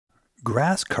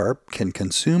Grass carp can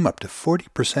consume up to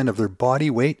 40% of their body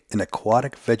weight in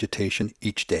aquatic vegetation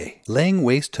each day, laying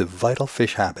waste to vital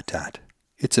fish habitat.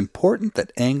 It's important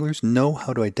that anglers know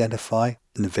how to identify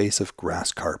invasive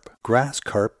grass carp. Grass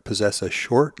carp possess a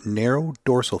short, narrow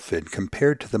dorsal fin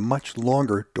compared to the much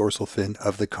longer dorsal fin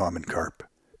of the common carp.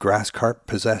 Grass carp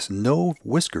possess no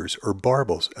whiskers or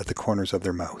barbels at the corners of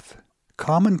their mouth.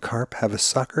 Common carp have a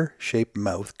sucker-shaped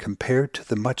mouth compared to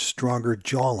the much stronger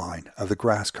jawline of the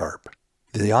grass carp.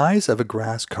 The eyes of a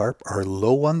grass carp are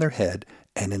low on their head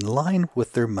and in line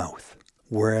with their mouth,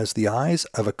 whereas the eyes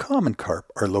of a common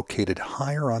carp are located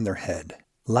higher on their head.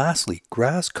 Lastly,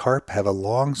 grass carp have a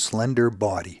long, slender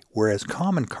body, whereas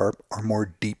common carp are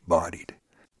more deep-bodied.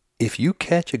 If you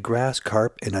catch a grass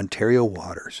carp in Ontario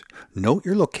waters, note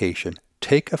your location,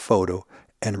 take a photo,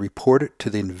 and report it to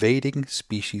the Invading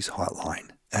Species Hotline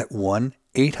at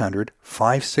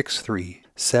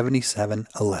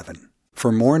 1-800-563-7711.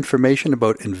 For more information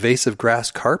about invasive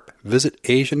grass carp, visit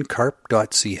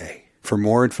asiancarp.ca. For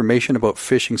more information about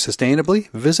fishing sustainably,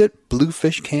 visit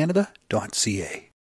bluefishcanada.ca.